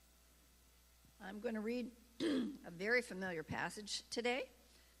I'm going to read a very familiar passage today.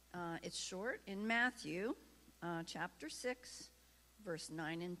 It's short, in Matthew chapter 6, verse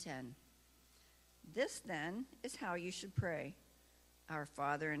 9 and 10. This, then, is how you should pray. Our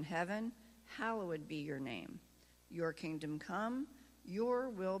Father in heaven, hallowed be your name. Your kingdom come, your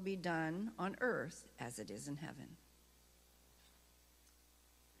will be done on earth as it is in heaven.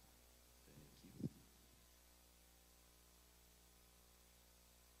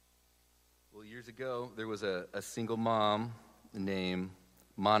 Well, years ago, there was a single mom named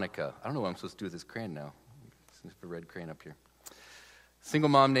Monica. I don't know what I'm supposed to do with this crayon now. There's a red crayon up here. Single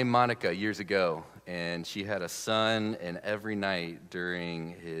mom named Monica years ago, and she had a son, and every night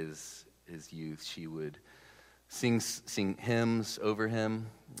during his youth, she would sing hymns over him.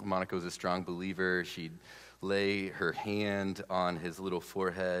 Monica was a strong believer. She'd lay her hand on his little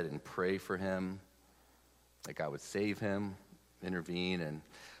forehead and pray for him, that God would save him, intervene, and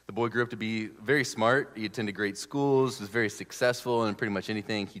the boy grew up to be very smart. He attended great schools, was very successful in pretty much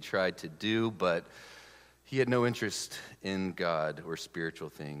anything he tried to do, but he had no interest in God or spiritual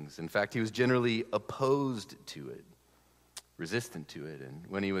things. In fact, he was generally opposed to it, resistant to it. And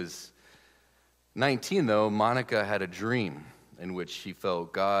when he was 19, though, Monica had a dream in which she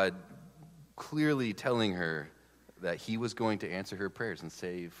felt God clearly telling her that he was going to answer her prayers and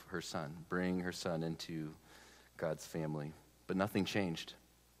save her son, bring her son into God's family. But nothing changed.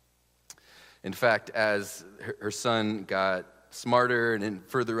 In fact, as her son got smarter and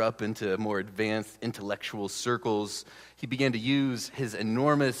further up into more advanced intellectual circles, he began to use his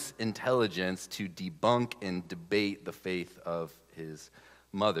enormous intelligence to debunk and debate the faith of his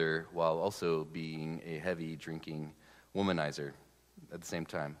mother while also being a heavy drinking womanizer at the same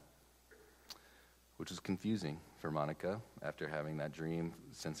time, which was confusing for Monica after having that dream,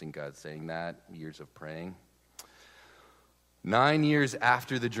 sensing God saying that, years of praying. 9 years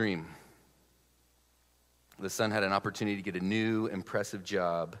after the dream, the son had an opportunity to get a new, impressive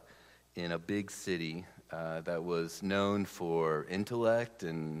job in a big city that was known for intellect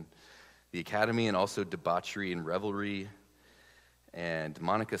and the academy and also debauchery and revelry. And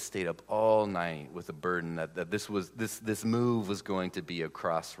Monica stayed up all night with a burden that this move was going to be a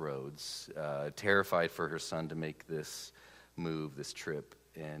crossroads, terrified for her son to make this move, this trip.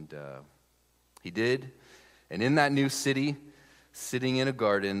 And he did. And in that new city, sitting in a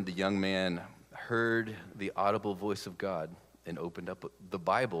garden, the young man heard the audible voice of God and opened up the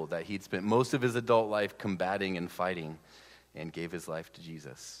Bible that he'd spent most of his adult life combating and fighting, and gave his life to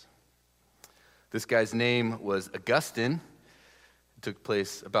Jesus. This guy's name was Augustine. It took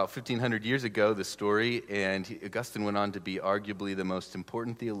place about 1,500 years ago, the story, and Augustine went on to be arguably the most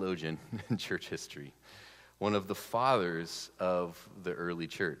important theologian in church history, one of the fathers of the early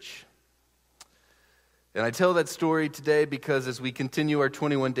church. And I tell that story today because as we continue our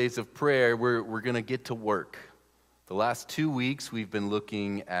 21 days of prayer, we're going to get to work. The last 2 weeks, we've been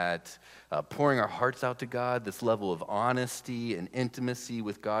looking at pouring our hearts out to God, this level of honesty and intimacy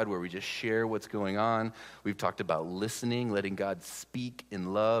with God where we just share what's going on. We've talked about listening, letting God speak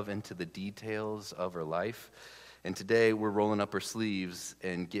in love into the details of our life. And today, we're rolling up our sleeves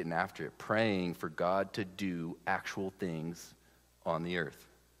and getting after it, praying for God to do actual things on the earth.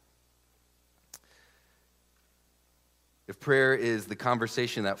 If prayer is the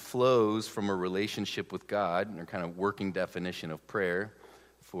conversation that flows from a relationship with God, or kind of working definition of prayer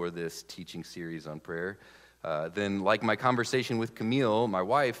for this teaching series on prayer, then like my conversation with Camille, my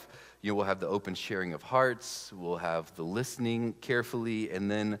wife, we'll have the open sharing of hearts, we'll have the listening carefully,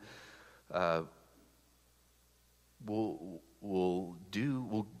 and then we'll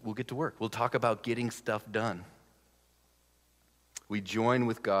get to work. We'll talk about getting stuff done. We join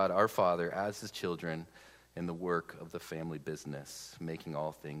with God, our Father, as his children, in the work of the family business, making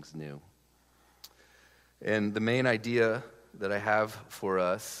all things new. And the main idea that I have for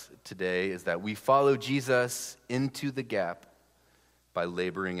us today is that we follow Jesus into the gap by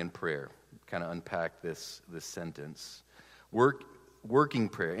laboring in prayer. Kind of unpack this sentence. Working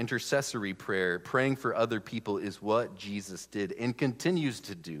prayer, intercessory prayer, praying for other people is what Jesus did and continues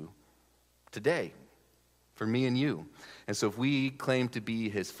to do today for me and you. And so if we claim to be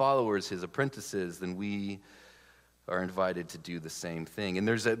his followers, his apprentices, then we are invited to do the same thing. And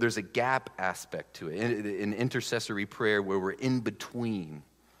there's a gap aspect to it, in intercessory prayer where we're in between.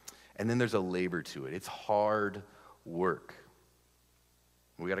 And then there's a labor to it. It's hard work.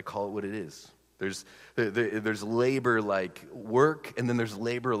 We got to call it what it is. There's labor like work, and then there's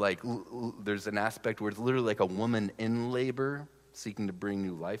labor like, there's an aspect where it's literally like a woman in labor, seeking to bring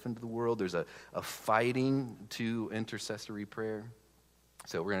new life into the world. There's a fighting to intercessory prayer.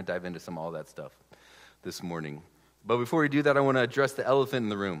 So we're going to dive into some of all that stuff this morning. But before we do that, I want to address the elephant in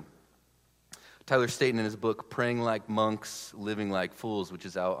the room. Tyler Staton, in his book, Praying Like Monks, Living Like Fools, which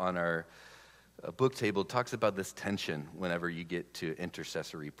is out on our book table, talks about this tension whenever you get to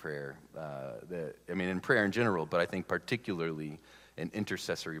intercessory prayer. In prayer in general, but I think particularly in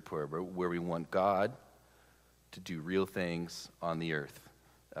intercessory prayer, where we want God to do real things on the earth,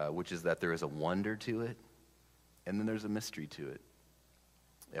 which is that there is a wonder to it, and then there's a mystery to it.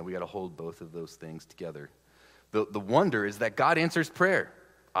 And we got to hold both of those things together. The wonder is that God answers prayer.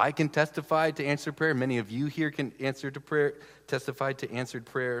 I can testify to answered prayer. Many of you here can testify to answered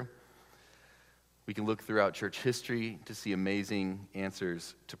prayer. We can look throughout church history to see amazing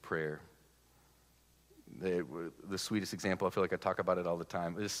answers to prayer. The sweetest example, I feel like I talk about it all the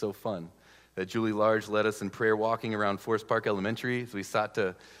time. It is so fun that Julie Large led us in prayer walking around Forest Park Elementary as we sought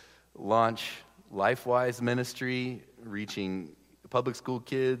to launch LifeWise ministry, reaching public school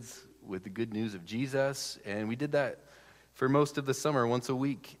kids with the good news of Jesus. And we did that for most of the summer, once a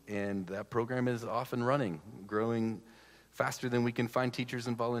week. And that program is off and running, growing faster than we can find teachers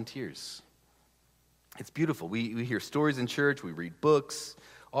and volunteers. It's beautiful. We hear stories in church, we read books,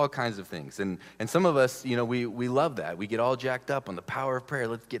 all kinds of things. And some of us, we love that. We get all jacked up on the power of prayer.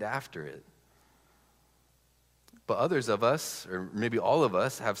 Let's get after it. But others of us, or maybe all of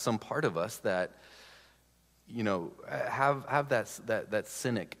us, have some part of us that, have that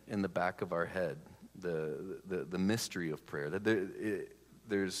cynic in the back of our head, the mystery of prayer. That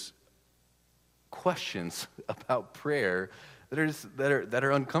there's questions about prayer that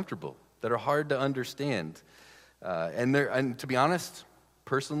are uncomfortable, that are hard to understand. And to be honest,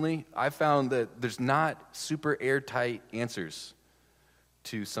 personally, I found that there's not super airtight answers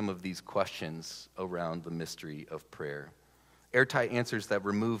to some of these questions around the mystery of prayer. Airtight answers that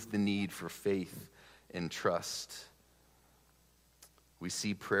remove the need for faith and trust. We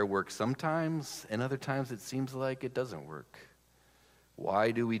see prayer work sometimes, and other times it seems like it doesn't work.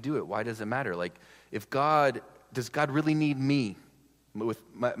 Why do we do it? Why does it matter? Does God really need me with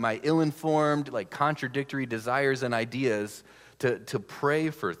my ill-informed, contradictory desires and ideas to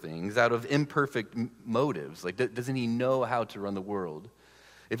pray for things out of imperfect motives? Doesn't he know how to run the world?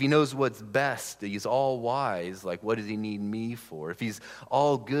 If he knows what's best, he's all wise, what does he need me for? If he's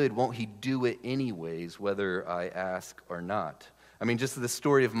all good, won't he do it anyways, whether I ask or not? Just the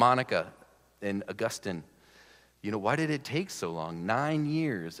story of Monica and Augustine. Why did it take so long? 9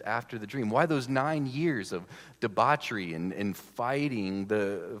 years after the dream. Why those 9 years of debauchery and fighting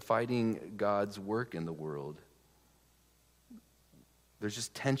God's work in the world? There's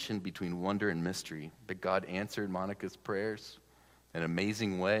just tension between wonder and mystery. But God answered Monica's prayers in an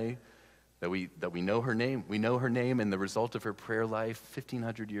amazing way, that we know her name. We know her name and the result of her prayer life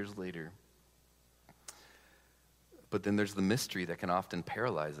 1,500 years later. But then there's the mystery that can often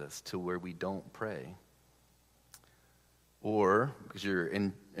paralyze us to where we don't pray. Or, because you're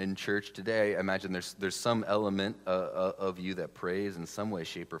in church today, I imagine there's some element of you that prays in some way,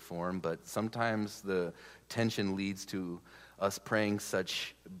 shape, or form, but sometimes the tension leads to us praying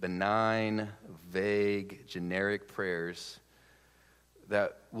such benign, vague, generic prayers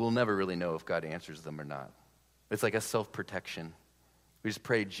that we'll never really know if God answers them or not. It's like a self-protection. We just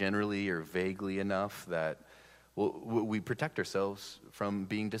pray generally or vaguely enough that we protect ourselves from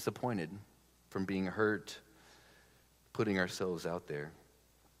being disappointed, from being hurt, putting ourselves out there.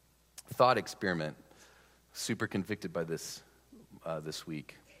 Thought experiment. Super convicted by this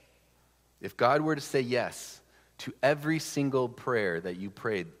week. If God were to say yes to every single prayer that you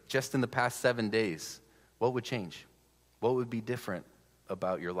prayed just in the past 7 days, what would change? What would be different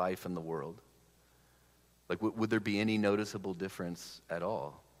about your life and the world? Would there be any noticeable difference at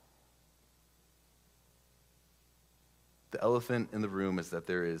all? The elephant in the room is that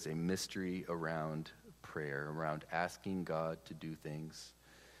there is a mystery around prayer, around asking God to do things.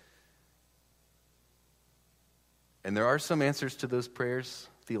 And there are some answers to those prayers,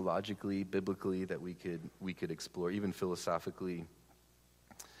 theologically, biblically, that we could explore, even philosophically.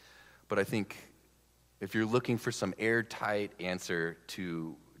 But I think if you're looking for some airtight answer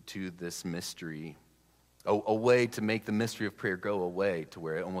to this mystery, a way to make the mystery of prayer go away to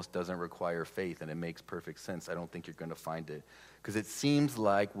where it almost doesn't require faith and it makes perfect sense, I don't think you're going to find it. Because it seems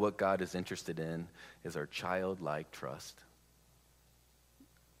like what God is interested in is our childlike trust.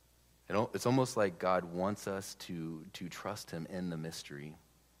 It's almost like God wants us to trust him in the mystery,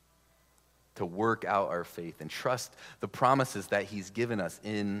 to work out our faith and trust the promises that he's given us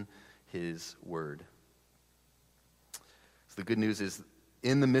in his word. So the good news is,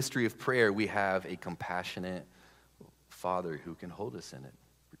 in the mystery of prayer, we have a compassionate Father who can hold us in it.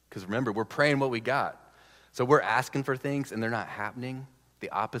 Because remember, we're praying what we got. So we're asking for things and they're not happening. The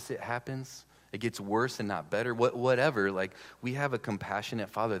opposite happens. it gets worse and not better, whatever, like we have a compassionate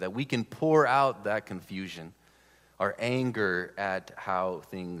Father that we can pour out that confusion, our anger at how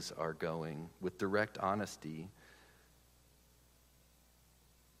things are going with direct honesty.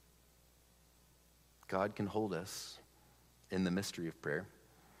 God can hold us in the mystery of prayer.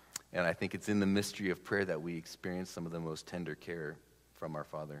 And I think it's in the mystery of prayer that we experience some of the most tender care from our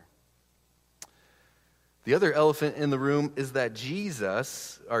Father. The other elephant in the room is that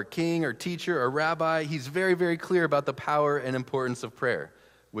Jesus, our king, our teacher, our rabbi, he's very, very clear about the power and importance of prayer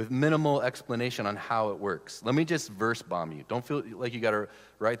with minimal explanation on how it works. Let me just verse bomb you. Don't feel like you got to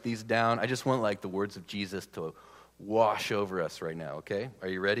write these down. I just want like the words of Jesus to wash over us right now, okay? Are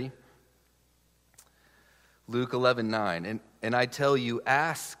you ready? Luke 11:9, and I tell you,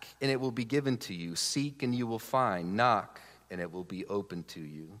 ask and it will be given to you. Seek and you will find. Knock and it will be opened to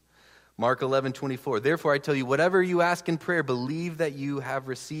you. Mark 11:24, therefore I tell you, whatever you ask in prayer, believe that you have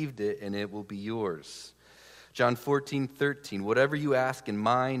received it and it will be yours. John 14:13, whatever you ask in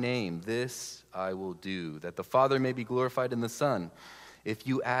my name, this I will do, that the Father may be glorified in the Son. If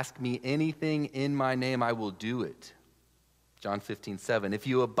you ask me anything in my name, I will do it. John 15:7, if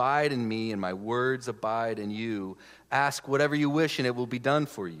you abide in me and my words abide in you, ask whatever you wish and it will be done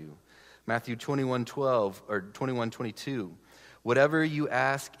for you. Matthew 21:12 or 21:22, whatever you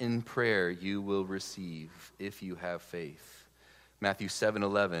ask in prayer, you will receive if you have faith. Matthew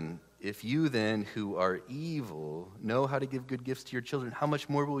 7:11, if you then who are evil know how to give good gifts to your children, how much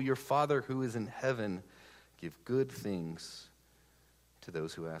more will your Father who is in heaven give good things to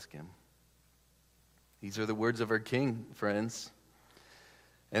those who ask him? These are the words of our King, friends.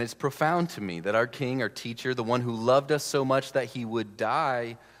 And it's profound to me that our King, our teacher, the one who loved us so much that he would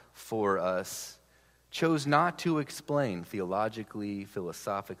die for us, chose not to explain theologically,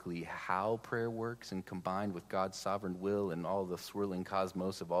 philosophically how prayer works and combined with God's sovereign will and all the swirling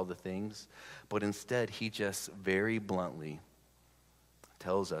cosmos of all the things, but instead he just very bluntly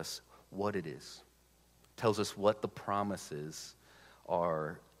tells us what it is, tells us what the promises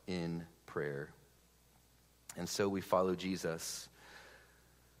are in prayer. And so we follow Jesus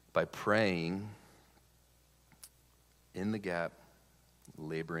by praying in the gap,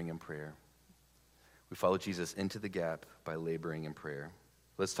 laboring in prayer. We follow Jesus into the gap by laboring in prayer.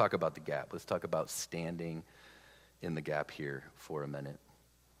 Let's talk about the gap. Let's talk about standing in the gap here for a minute.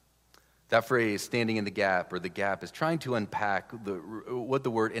 That phrase, standing in the gap, or the gap, is trying to unpack what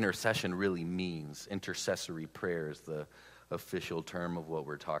the word intercession really means. Intercessory prayer is the official term of what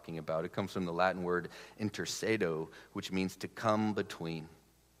we're talking about. It comes from the Latin word intercedo, which means to come between.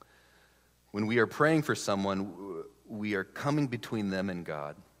 When we are praying for someone, we are coming between them and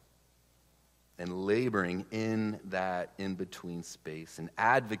God and laboring in that in-between space and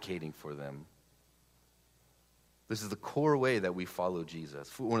advocating for them. This is the core way that we follow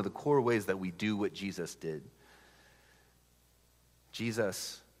Jesus, one of the core ways that we do what Jesus did.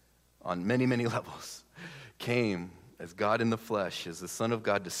 Jesus, on many, many levels, came as God in the flesh, as the Son of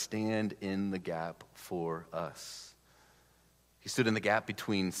God, to stand in the gap for us. He stood in the gap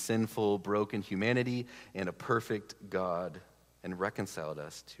between sinful, broken humanity and a perfect God and reconciled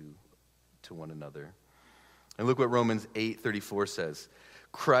us to one another. And look what Romans 8:34 says.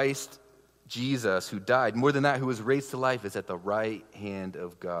 Christ Jesus, who died, more than that, who was raised to life, is at the right hand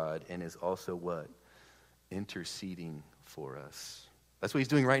of God and is also what? Interceding for us. That's what he's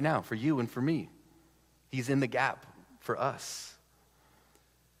doing right now for you and for me. He's in the gap for us.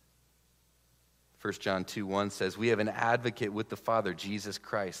 1 John 2:1 says, we have an advocate with the Father, Jesus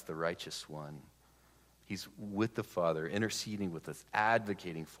Christ, the righteous one. He's with the Father, interceding with us,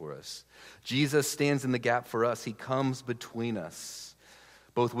 advocating for us. Jesus stands in the gap for us. He comes between us,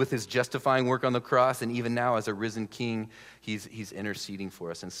 both with his justifying work on the cross and even now as a risen king, he's interceding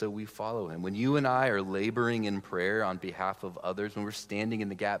for us. And so we follow him. When you and I are laboring in prayer on behalf of others, when we're standing in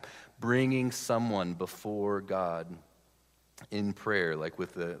the gap, bringing someone before God in prayer, like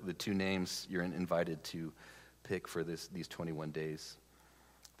with the two names you're invited to pick for these 21 days,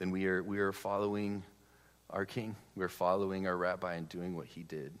 then we are following our King. We're following our rabbi and doing what he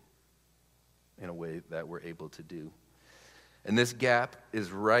did in a way that we're able to do. And this gap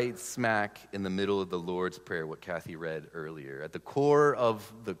is right smack in the middle of the Lord's Prayer, what Kathy read earlier. At the core of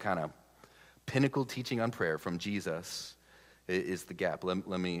the kind of pinnacle teaching on prayer from Jesus is the gap.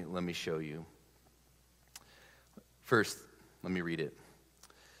 Let me show you. First, let me read it.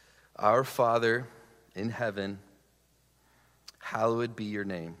 Our Father in heaven, hallowed be your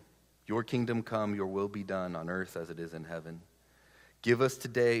name. Your kingdom come, your will be done on earth as it is in heaven. Give us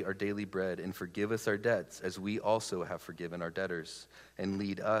today our daily bread, and forgive us our debts as we also have forgiven our debtors. And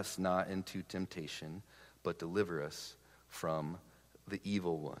lead us not into temptation, but deliver us from the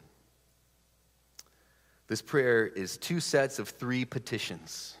evil one. This prayer is 2 sets of 3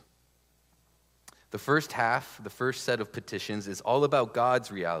 petitions. The first half, the first set of petitions, is all about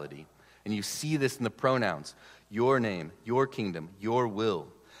God's reality. And you see this in the pronouns: your name, your kingdom, your will.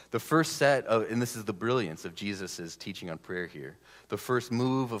 The first set of, and this is the brilliance of Jesus' teaching on prayer here, the first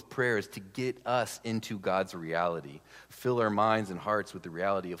move of prayer is to get us into God's reality, fill our minds and hearts with the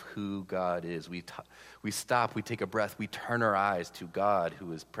reality of who God is. We stop, we take a breath, we turn our eyes to God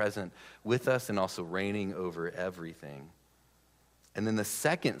who is present with us and also reigning over everything. And then the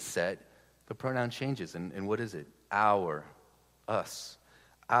second set, the pronoun changes, and what is it? Our, us,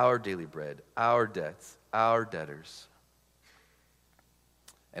 our daily bread, our debts, our debtors.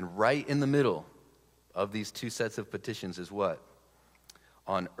 And right in the middle of these 2 sets of petitions is what?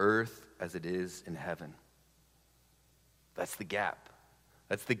 On earth as it is in heaven. That's the gap.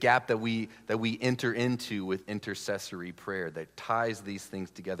 That's the gap that we enter into with intercessory prayer that ties these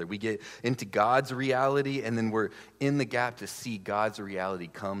things together. We get into God's reality, and then we're in the gap to see God's reality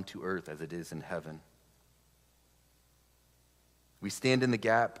come to earth as it is in heaven. We stand in the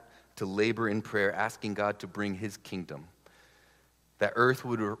gap to labor in prayer, asking God to bring his kingdom, that earth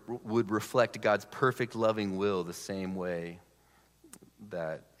would reflect God's perfect loving will the same way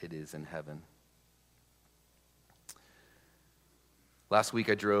that it is in heaven. Last week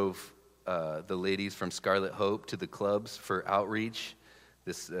I drove the ladies from Scarlet Hope to the clubs for outreach.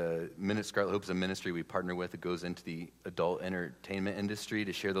 This Scarlet Hope is a ministry we partner with that goes into the adult entertainment industry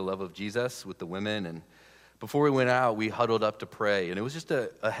to share the love of Jesus with the women. And before we went out, we huddled up to pray. And it was just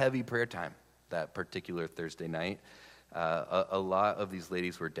a heavy prayer time that particular Thursday night. A lot of these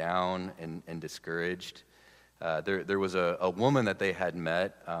ladies were down and discouraged. There was a woman that they had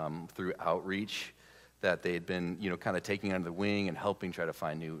met through outreach that they had been, kind of taking under the wing and helping try to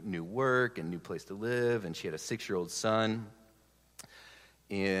find new work and new place to live. And she had a 6-year-old son,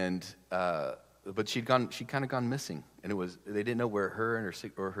 but she'd kind of gone missing, and they didn't know where her and her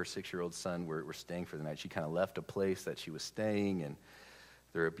 6-year-old son were staying for the night. She kind of left a place that she was staying, and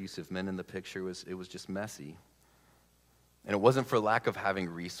there were abusive men in the picture. It was just messy. And it wasn't for lack of having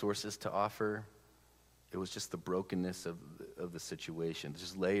resources to offer. It was just the brokenness of the situation.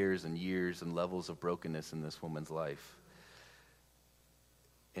 Just layers and years and levels of brokenness in this woman's life.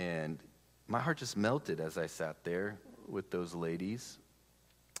 And my heart just melted as I sat there with those ladies,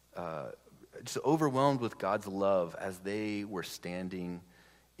 just overwhelmed with God's love as they were standing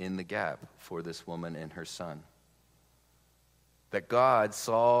in the gap for this woman and her son. That God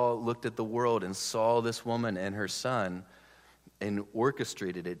looked at the world and saw this woman and her son and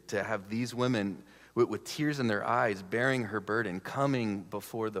orchestrated it to have these women with tears in their eyes bearing her burden, coming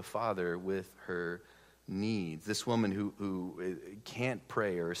before the Father with her needs. This woman who can't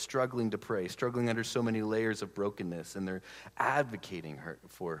pray or is struggling to pray, struggling under so many layers of brokenness, and they're advocating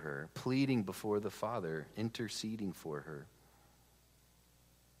for her, pleading before the Father, interceding for her.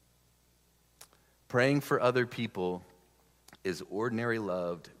 Praying for other people is ordinary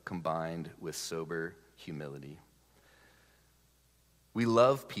love combined with sober humility. We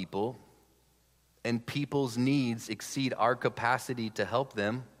love people, and people's needs exceed our capacity to help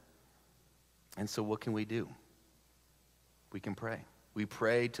them. And so what can we do? We can pray. We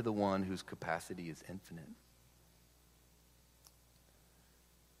pray to the one whose capacity is infinite.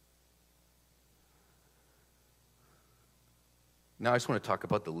 Now I just want to talk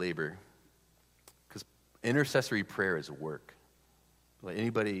about the labor, because intercessory prayer is work. Let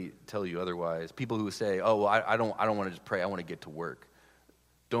anybody tell you otherwise. People who say, "Oh, well, I don't want to just pray. I want to get to work,"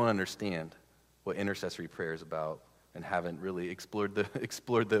 don't understand what intercessory prayer is about and haven't really explored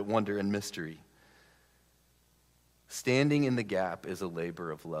the wonder and mystery. Standing in the gap is a labor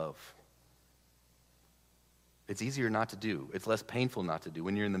of love. It's easier not to do. It's less painful not to do.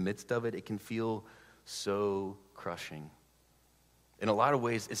 When you're in the midst of it, it can feel so crushing. In a lot of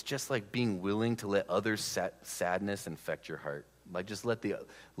ways, it's just like being willing to let others' sadness infect your heart. Like just let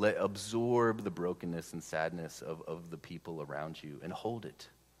absorb the brokenness and sadness of the people around you and hold it.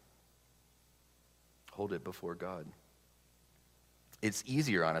 Hold it before God. It's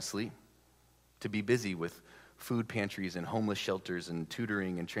easier, honestly, to be busy with food pantries and homeless shelters and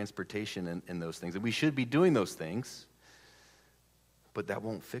tutoring and transportation and those things. And we should be doing those things, but that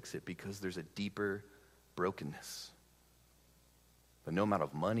won't fix it because there's a deeper brokenness that no amount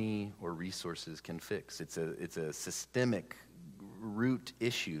of money or resources can fix. It's a systemic root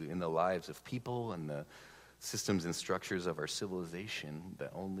issue in the lives of people and the systems and structures of our civilization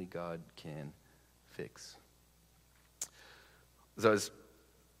that only God can fix. As I was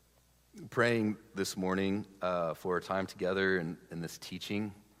praying this morning for our time together in this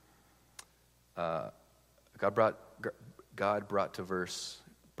teaching, God brought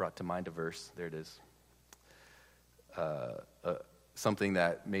to mind a verse. There it is. something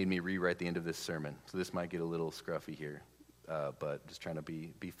that made me rewrite the end of this sermon. So this might get a little scruffy here, but just trying to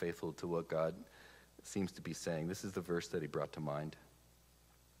be faithful to what God seems to be saying. This is the verse that he brought to mind.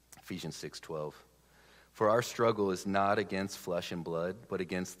 Ephesians 6:12. For our struggle is not against flesh and blood, but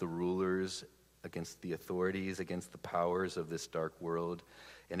against the rulers, against the authorities, against the powers of this dark world,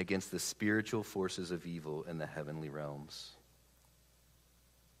 and against the spiritual forces of evil in the heavenly realms.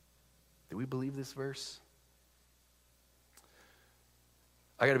 Do we believe this verse?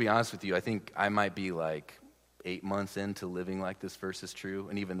 I got to be honest with you. I think I might be like 8 months into living like this verse is true,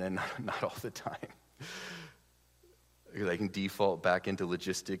 and even then, not all the time. Because I can default back into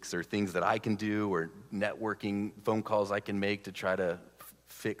logistics or things that I can do or networking phone calls I can make to try to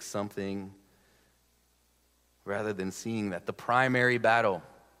fix something, rather than seeing that the primary battle,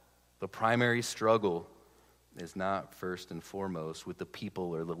 the primary struggle is not first and foremost with the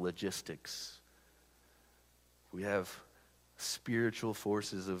people or the logistics. We have spiritual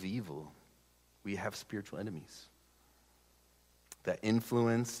forces of evil. We have spiritual enemies that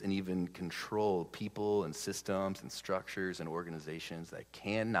influence and even control people and systems and structures and organizations that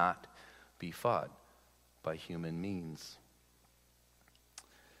cannot be fought by human means.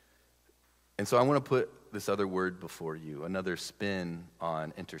 And so I want to put this other word before you, another spin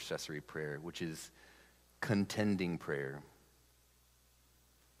on intercessory prayer, which is contending prayer.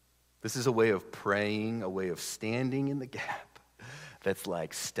 This is a way of praying, a way of standing in the gap that's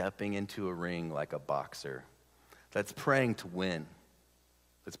like stepping into a ring like a boxer. That's praying to win.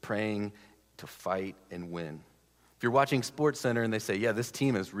 That's praying to fight and win. If you're watching SportsCenter and they say, yeah, this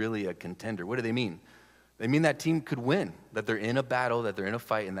team is really a contender, what do they mean? They mean that team could win, that they're in a battle, that they're in a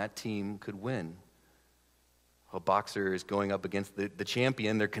fight, and that team could win. A boxer is going up against the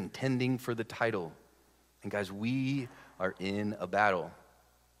champion. They're contending for the title. And guys, we are in a battle,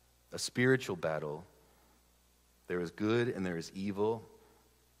 a spiritual battle. There is good and there is evil.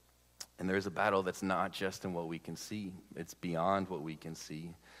 And there is a battle that's not just in what we can see. It's beyond what we can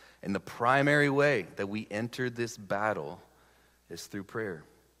see. And the primary way that we enter this battle is through prayer.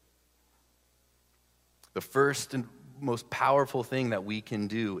 The first and most powerful thing that we can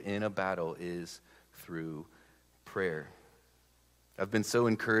do in a battle is through prayer. I've been so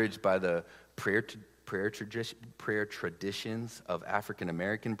encouraged by the prayer traditions of African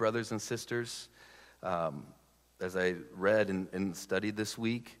American brothers and sisters as I read and studied this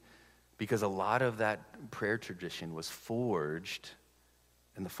week, because a lot of that prayer tradition was forged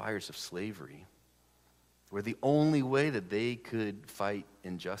in the fires of slavery, where the only way that they could fight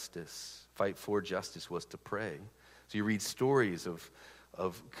for justice was to pray. So you read stories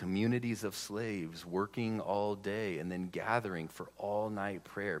of communities of slaves working all day and then gathering for all-night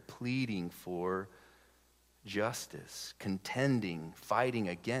prayer, pleading for justice, contending, fighting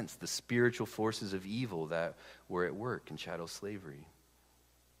against the spiritual forces of evil that were at work in chattel slavery.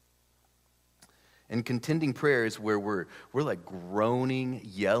 And contending prayer is where we're like groaning,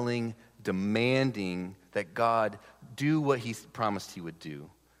 yelling, demanding that God do what he promised he would do.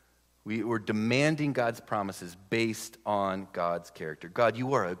 We're demanding God's promises based on God's character. God,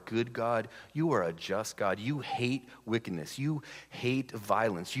 you are a good God. You are a just God. You hate wickedness. You hate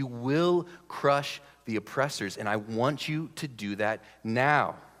violence. You will crush the oppressors, and I want you to do that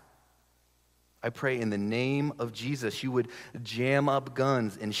now. I pray in the name of Jesus, you would jam up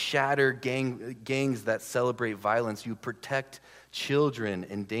guns and shatter gangs that celebrate violence. You protect children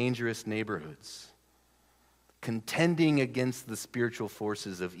in dangerous neighborhoods. Contending against the spiritual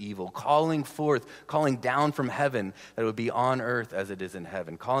forces of evil, calling down from heaven that it would be on earth as it is in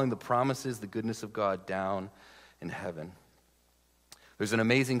heaven, calling the promises, the goodness of God down in heaven. There's an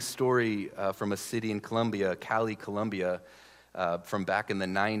amazing story from a city in Colombia, Cali, Colombia, from back in the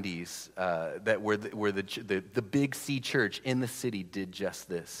 90s, where the Big C church in the city did just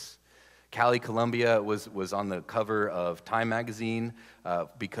this. Cali, Colombia was on the cover of Time magazine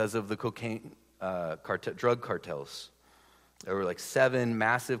because of the cocaine drug cartels. There were like 7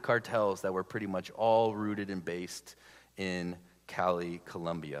 massive cartels that were pretty much all rooted and based in Cali,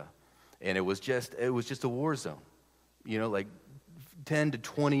 Colombia. And it was just a war zone. You know, like 10 to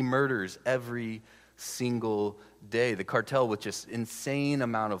 20 murders every single day. The cartel with just insane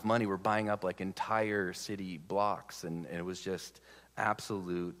amount of money were buying up like entire city blocks, and it was just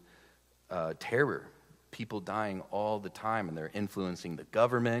absolute terror. People dying all the time, and they're influencing the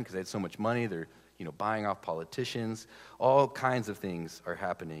government because they had so much money. They're buying off politicians. All kinds of things are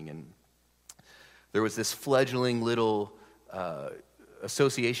happening, and there was this fledgling little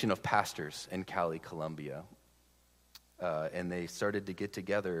association of pastors in Cali, Colombia. And they started to get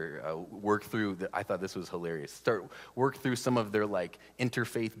together, work through, I thought this was hilarious, work through some of their like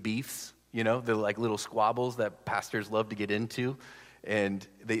interfaith beefs you know, the like little squabbles that pastors love to get into. And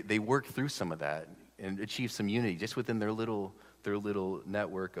they worked through some of that and achieved some unity just within their little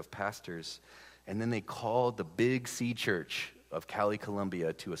network of pastors. And then they called the Big C Church of Cali,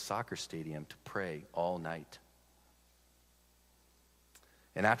 Colombia to a soccer stadium to pray all night.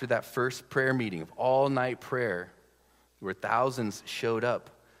 And after that first prayer meeting of all-night prayer, where thousands showed up,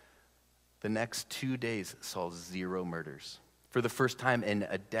 the next 2 days saw 0 murders. For the first time in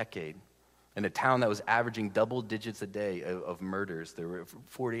a decade, in a town that was averaging double digits a day of murders, there were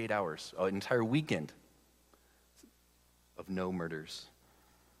 48 hours, an entire weekend of no murders.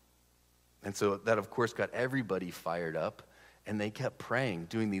 And so that, of course, got everybody fired up, and they kept praying,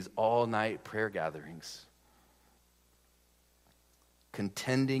 doing these all-night prayer gatherings,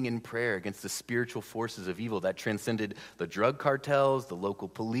 contending in prayer against the spiritual forces of evil that transcended the drug cartels, the local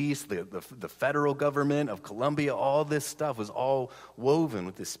police, the federal government of Colombia. All this stuff was all woven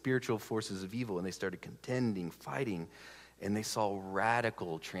with the spiritual forces of evil, and they started contending, fighting, and they saw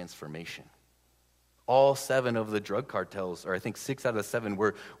radical transformation. All 7 of the drug cartels, or I think 6 out of the 7,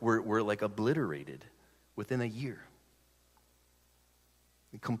 were like obliterated within a year.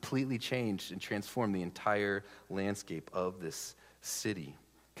 It completely changed and transformed the entire landscape of this city.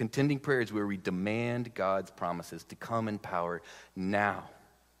 Contending prayer is where we demand God's promises to come in power now.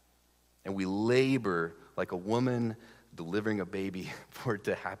 And we labor like a woman delivering a baby for it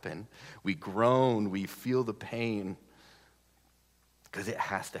to happen. We groan, we feel the pain, because it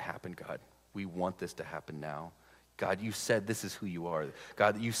has to happen, God. We want this to happen now. God, you said this is who you are.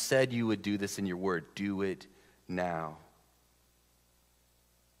 God, you said you would do this in your word. Do it now.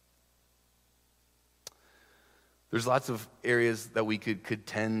 There's lots of areas that we could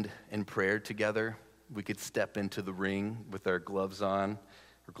contend in prayer together. We could step into the ring with our gloves on,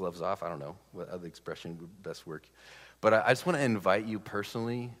 or gloves off, I don't know what other expression would best work. But I just want to invite you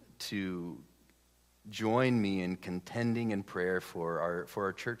personally to join me in contending in prayer for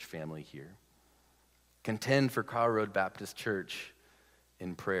our church family here. Contend for Carl Road Baptist Church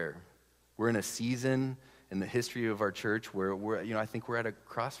in prayer. We're in a season in the history of our church where I think we're at a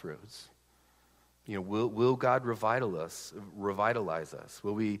crossroads. Will God revitalize us?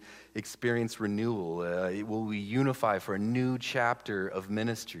 Will we experience renewal? Will we unify for a new chapter of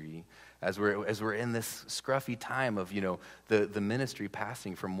ministry as we're in this scruffy time of the ministry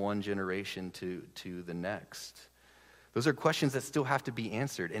passing from one generation to the next? Those are questions that still have to be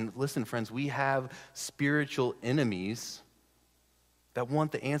answered. And listen, friends, we have spiritual enemies that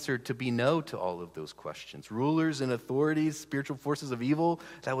want the answer to be no to all of those questions. Rulers and authorities, spiritual forces of evil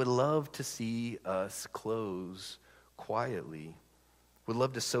that would love to see us close quietly, would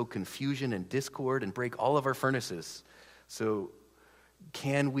love to sow confusion and discord and break all of our furnaces. So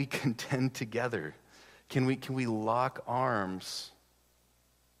can we contend together? Can we lock arms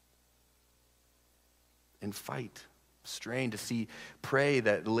and fight, strain to see,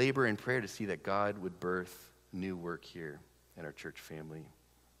 labor in prayer to see that God would birth new work here in our church family?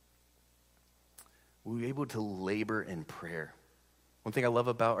 We're able to labor in prayer. One thing I love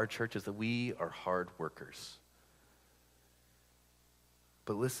about our church is that we are hard workers.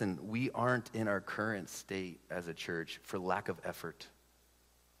 But listen, we aren't in our current state as a church for lack of effort,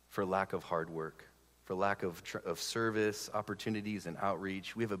 for lack of hard work, for lack of service, opportunities, and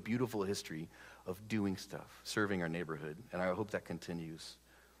outreach. We have a beautiful history of doing stuff, serving our neighborhood, and I hope that continues.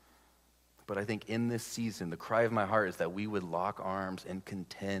 But I think in this season, the cry of my heart is that we would lock arms and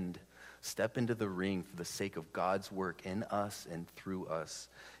contend, step into the ring for the sake of God's work in us and through us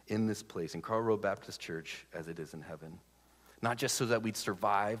in this place, in Carl Road Baptist Church as it is in heaven. Not just so that we'd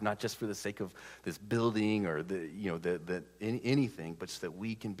survive, not just for the sake of this building or anything, but so that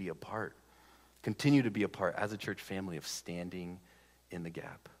we can be a part, continue to be a part as a church family of standing in the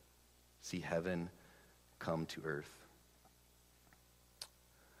gap. See heaven come to earth.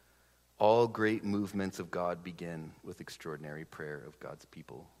 All great movements of God begin with extraordinary prayer of God's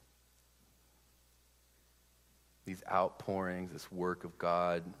people. These outpourings, this work of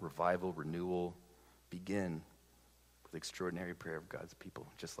God, revival, renewal, begin with extraordinary prayer of God's people,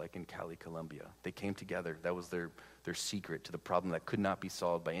 just like in Cali, Colombia. They came together. That was their secret to the problem that could not be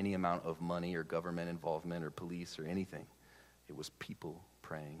solved by any amount of money or government involvement or police or anything. It was people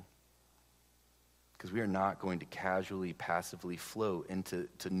praying. Because we are not going to casually, passively flow into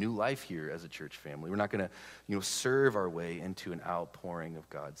new life here as a church family. We're not going to, serve our way into an outpouring of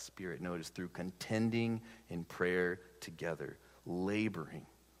God's Spirit. No, it is through contending in prayer together, laboring,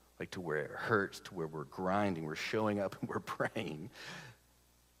 like to where it hurts, to where we're grinding, we're showing up and we're praying,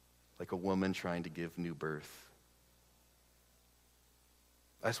 like a woman trying to give new birth.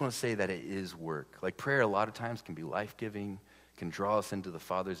 I just want to say that it is work. Like prayer a lot of times can be life-giving, can draw us into the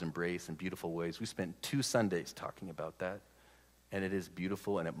Father's embrace in beautiful ways. We spent 2 Sundays talking about that, and it is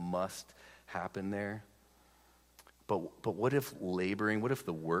beautiful, and it must happen there. But what if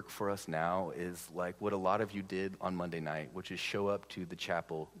the work for us now is like what a lot of you did on Monday night, which is show up to the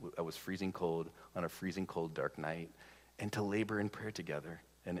chapel that was freezing cold on a freezing cold dark night, and to labor in prayer together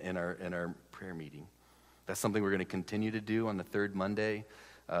in our prayer meeting. That's something we're going to continue to do on the 3rd Monday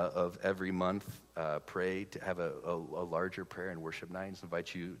of every month. Pray to have a larger prayer and worship night. I just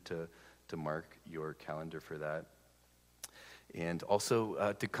invite you to mark your calendar for that. And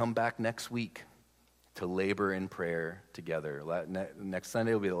also to come back next week to labor in prayer together. Next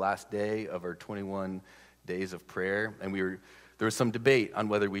Sunday will be the last day of our 21 days of prayer. And there was some debate on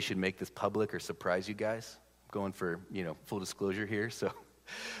whether we should make this public or surprise you guys. I'm going for, full disclosure here. So,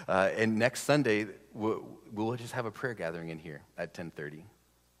 and next Sunday, we'll just have a prayer gathering in here at 10:30.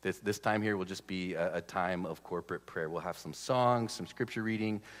 This time here will just be a time of corporate prayer. We'll have some songs, some scripture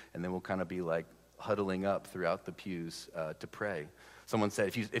reading, and then we'll kind of be like huddling up throughout the pews to pray. Someone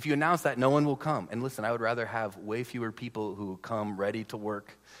said, if you announce that, no one will come. And listen, I would rather have way fewer people who come ready to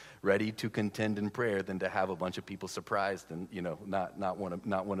work, ready to contend in prayer, than to have a bunch of people surprised and not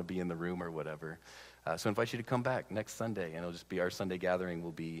want to be in the room or whatever. So I invite you to come back next Sunday, and it'll just be our Sunday gathering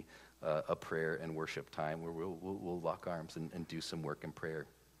will be a prayer and worship time where we'll lock arms and do some work in prayer.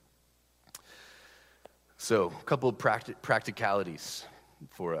 So a couple of practicalities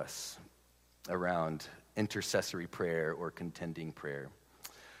for us around intercessory prayer or contending prayer.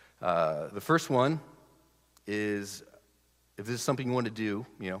 The first one is, if this is something you want to do,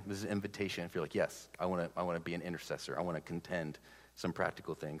 this is an invitation. If you're like, yes, I want to be an intercessor. I want to contend. Some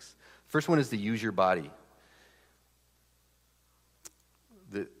practical things. First one is to use your body.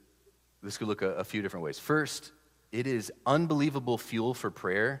 This could look a few different ways. First, it is unbelievable fuel for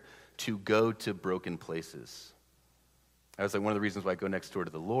prayer to go to broken places. That was like one of the reasons why I go next door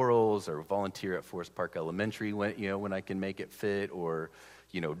to the Laurels or volunteer at Forest Park Elementary when I can make it fit, or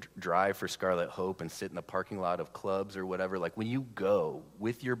drive for Scarlet Hope and sit in the parking lot of clubs or whatever. Like when you go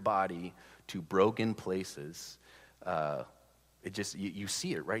with your body to broken places, it just you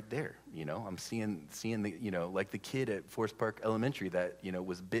see it right there. I'm seeing the like the kid at Forest Park Elementary that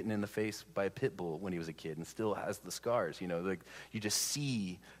was bitten in the face by a pit bull when he was a kid and still has the scars. Like you just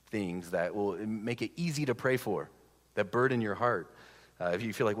see things that will make it easy to pray for, that burden your heart. If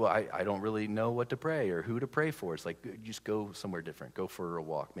you feel like, well, I don't really know what to pray or who to pray for, it's like just go somewhere different. Go for a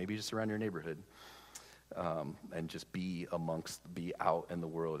walk, maybe just around your neighborhood, and just be out in the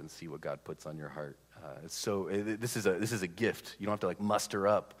world and see what God puts on your heart. So this is a gift. You don't have to muster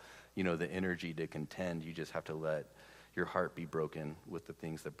up, the energy to contend. You just have to let your heart be broken with the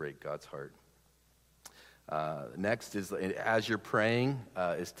things that break God's heart. Next is, as you're praying,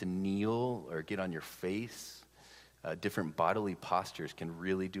 is to kneel or get on your face. Different bodily postures can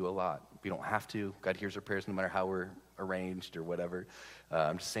really do a lot. We don't have to. God hears our prayers no matter how we're arranged or whatever.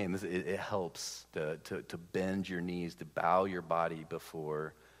 I'm just saying this. It helps to bend your knees, to bow your body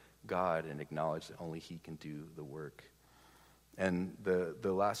before God and acknowledge that only He can do the work. And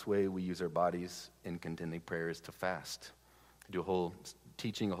the last way we use our bodies in contending prayer is to fast. I do a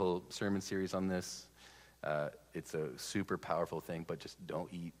whole sermon series on this. It's a super powerful thing, but just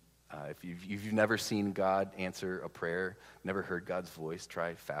don't eat. If you've never seen God answer a prayer, never heard God's voice,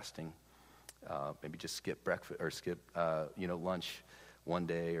 try fasting. Maybe just skip breakfast or skip lunch one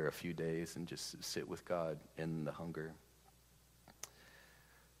day or a few days and just sit with God in the hunger.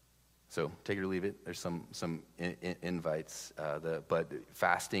 So take it or leave it. There's some invites, but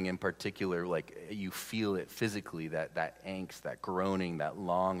fasting in particular, like you feel it physically, that angst, that groaning, that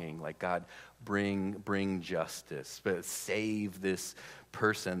longing, like God, bring justice, but save this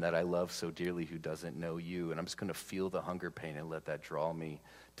person that I love so dearly who doesn't know you. And I'm just going to feel the hunger pain and let that draw me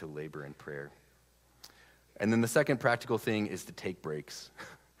to labor in prayer. And then the second practical thing is to take breaks.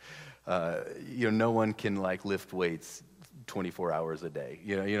 No one can lift weights 24 hours a day,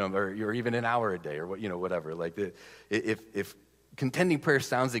 or even an hour a day, or whatever. If contending prayer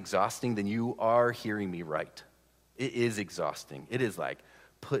sounds exhausting, then you are hearing me right. It is exhausting. It is like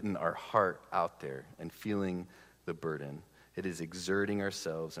putting our heart out there and feeling the burden. It is exerting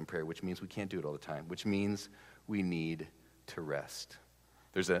ourselves in prayer, which means we can't do it all the time, which means we need to rest.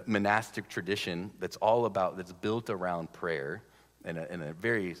 There's a monastic tradition that's built around prayer in a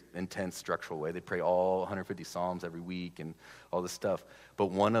very intense structural way. They pray all 150 Psalms every week and all this stuff.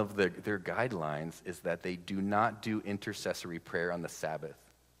 But one of their guidelines is that they do not do intercessory prayer on the Sabbath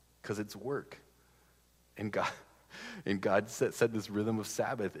because it's work. And God set this rhythm of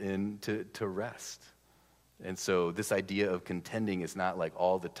Sabbath in to rest. And so this idea of contending is not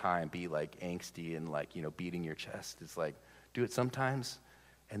all the time be angsty and beating your chest. It's Do it sometimes,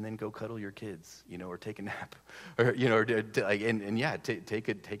 and then go cuddle your kids, or take a nap, or take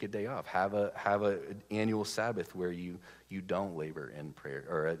a day off. Have a annual Sabbath where you don't labor in prayer,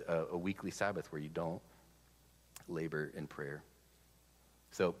 or a weekly Sabbath where you don't labor in prayer.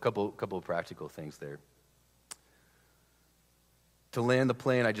 So a couple of practical things there. To land the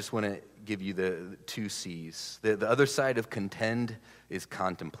plane, I just want to give you the 2 C's. The other side of contend is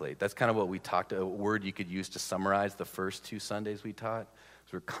contemplate. That's kind of what we talked, a word you could use to summarize the first 2 Sundays we taught.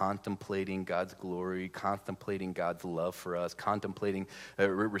 So we're contemplating God's glory, contemplating God's love for us, contemplating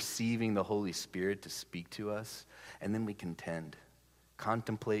receiving the Holy Spirit to speak to us, and then we contend.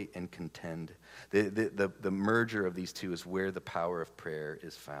 Contemplate and contend. The merger of these two is where the power of prayer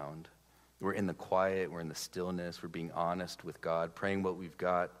is found. We're in the quiet, we're in the stillness, we're being honest with God, praying what we've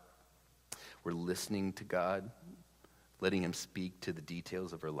got. We're listening to God, letting him speak to the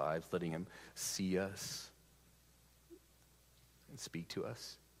details of our lives, letting him see us and speak to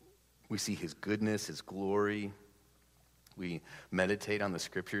us. We see his goodness, his glory. We meditate on the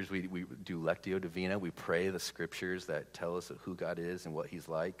scriptures. We do Lectio Divina. We pray the scriptures that tell us who God is and what he's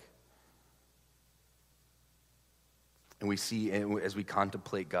like. And we see, as we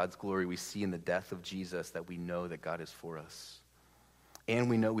contemplate God's glory, we see in the death of Jesus that we know that God is for us. And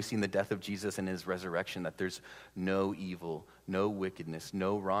we see in the death of Jesus and his resurrection that there's no evil, no wickedness,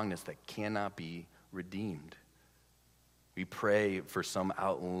 no wrongness that cannot be redeemed. We pray for some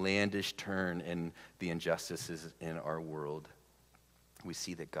outlandish turn in the injustices in our world. We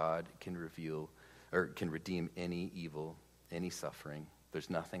see that God can redeem any evil, any suffering. There's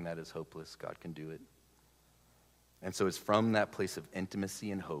nothing that is hopeless. God can do it. And so it's from that place of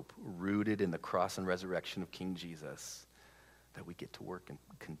intimacy and hope, rooted in the cross and resurrection of King Jesus, that we get to work in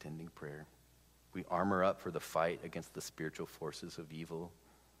contending prayer. We armor up for the fight against the spiritual forces of evil.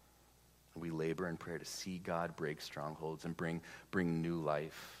 We labor in prayer to see God break strongholds and bring new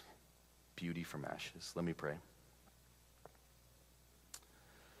life, beauty from ashes. Let me pray.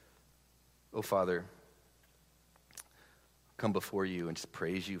 Oh, Father, come before you and just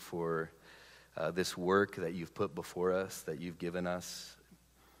praise you for this work that you've put before us, that you've given us,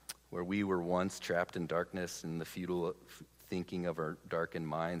 where we were once trapped in darkness and the futile thinking of our darkened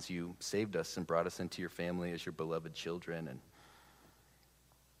minds. You saved us and brought us into your family as your beloved children. And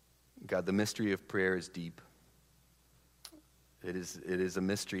God, the mystery of prayer is deep. It is a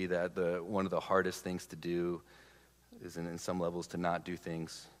mystery that one of the hardest things to do is, in some levels, to not do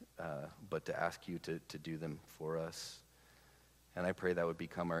things, but to ask you to do them for us. And I pray that would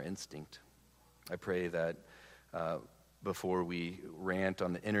become our instinct. I pray that before we rant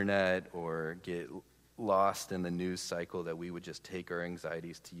on the internet or get lost in the news cycle, that we would just take our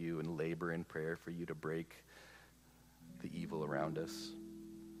anxieties to you and labor in prayer for you to break the evil around us.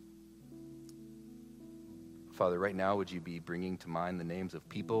 Father, right now, would you be bringing to mind the names of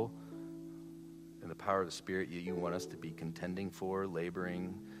people and the power of the Spirit you want us to be contending for,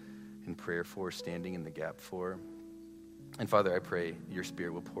 laboring in prayer for, standing in the gap for? And Father, I pray your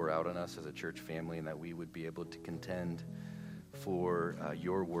Spirit will pour out on us as a church family, and that we would be able to contend for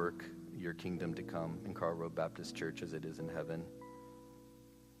your work, your kingdom to come in Carl Road Baptist Church as it is in heaven.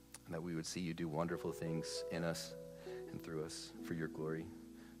 And that we would see you do wonderful things in us and through us for your glory.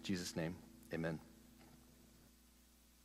 In Jesus' name, amen.